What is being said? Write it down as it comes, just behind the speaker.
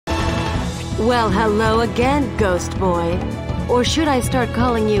Well, hello again, Ghost Boy. Or should I start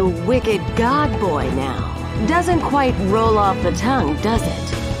calling you Wicked God Boy now? Doesn't quite roll off the tongue, does it?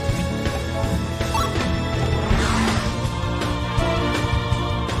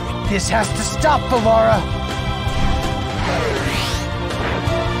 This has to stop, Valera!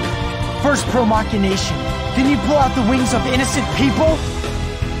 First pro-machination, then you pull out the wings of innocent people?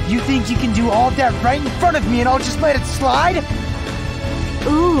 You think you can do all that right in front of me and I'll just let it slide?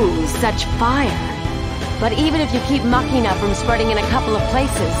 Ooh, such fire. But even if you keep machina from spreading in a couple of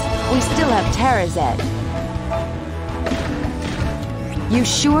places, we still have Terrazed. You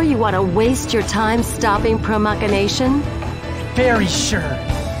sure you want to waste your time stopping pro-machination? Very sure.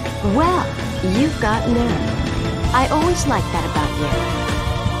 Well, you've got nerve. I always liked that about you.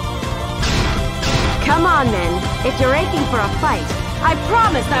 Come on then, if you're aching for a fight, I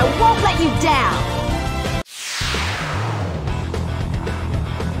promise I won't let you down!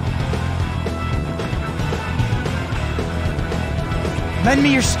 Lend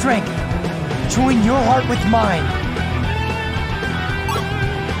me your strength. Join your heart with mine.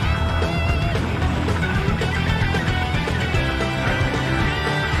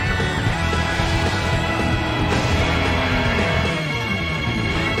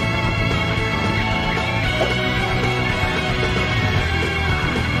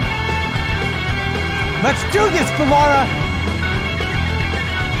 Let's do this, Valera!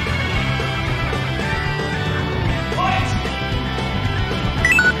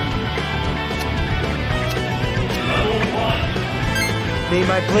 May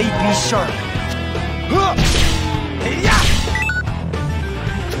my blade be sharp.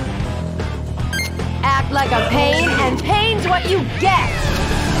 Act like a pain, and pain's what you get!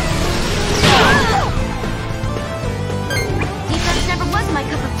 Defense never was my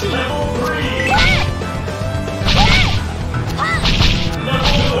cup of tea.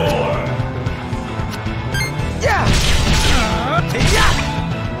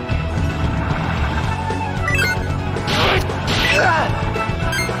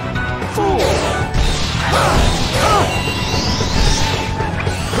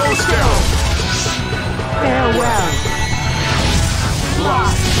 Farewell.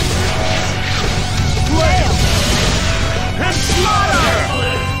 Lost. Flail. And slaughter!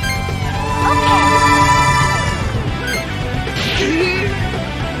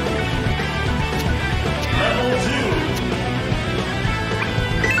 Level 2.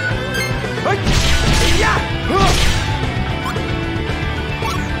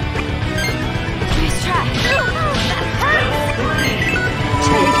 Nice try. That hurts!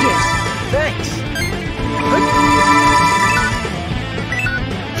 Take it. Thanks.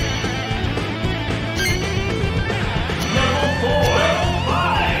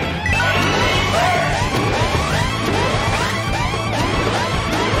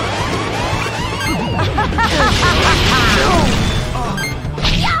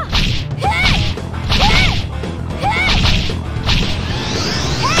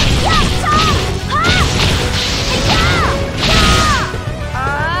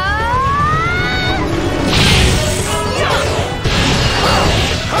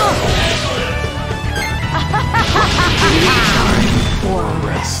 For a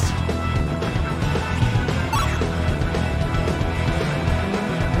rest.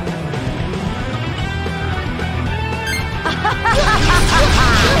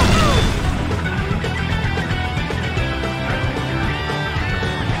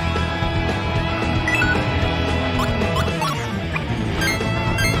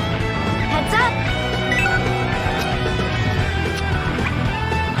 Heads up!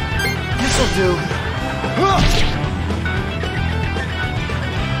 This'll do. Level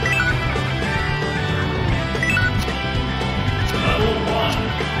 1.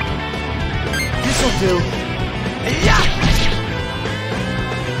 This'll do.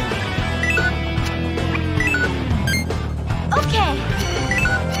 Okay.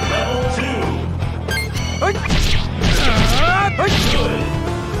 Level 2.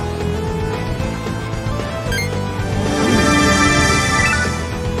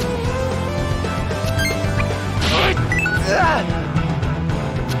 Good.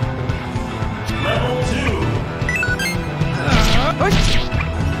 Level 2.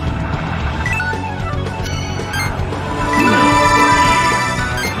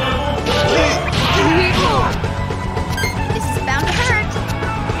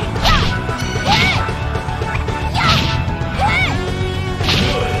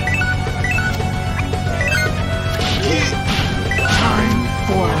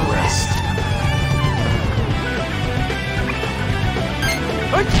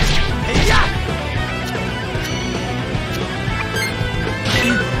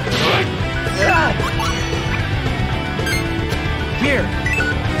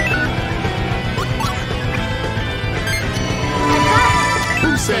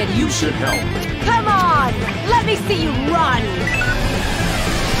 should help. Come on! Let me see you run!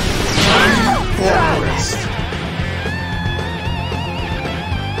 Forest.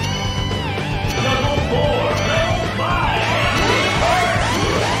 Level 4, level 5.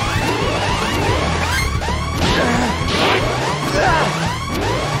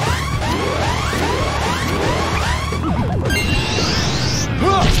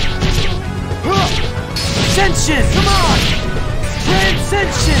 Ascension! Come on!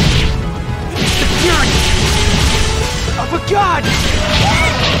 Transcension! It's the fury of a god!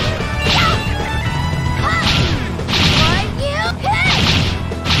 Are you hit?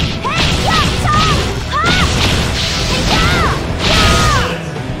 Hey, yo, Tom! Huh?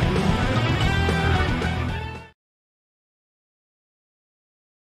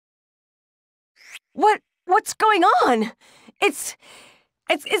 What's going on? It's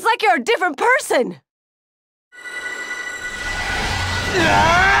like you're a different person.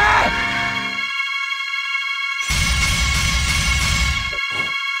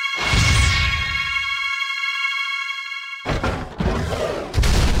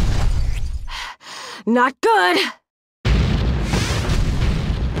 Not good.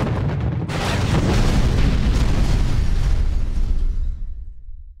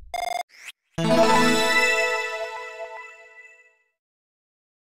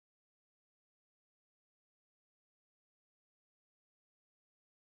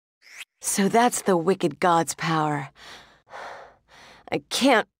 So that's the wicked god's power. I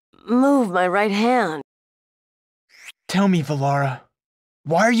can't move my right hand. Tell me, Valera,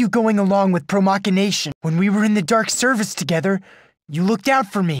 why are you going along with Promachination? When we were in the dark service together, you looked out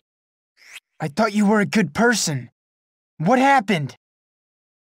for me. I thought you were a good person. What happened?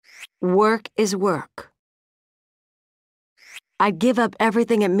 Work is work. I'd give up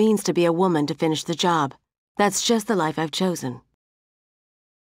everything it means to be a woman to finish the job. That's just the life I've chosen.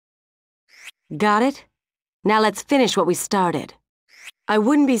 Got it? Now let's finish what we started. I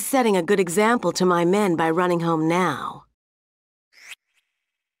wouldn't be setting a good example to my men by running home now.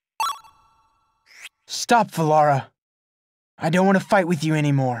 Stop, Valera. I don't want to fight with you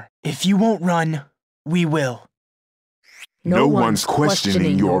anymore. If you won't run, we will. No one's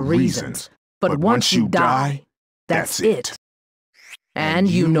questioning your reasons, but once you die, that's it. And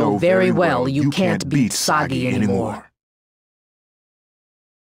you know very well you can't beat Sagi anymore.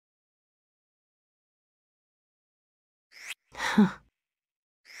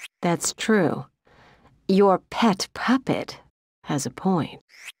 That's true. Your pet puppet has a point.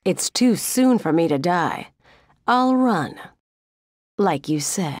 It's too soon for me to die. I'll run. Like you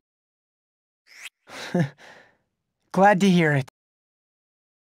said. Glad to hear it.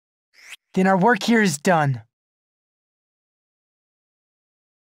 Then our work here is done.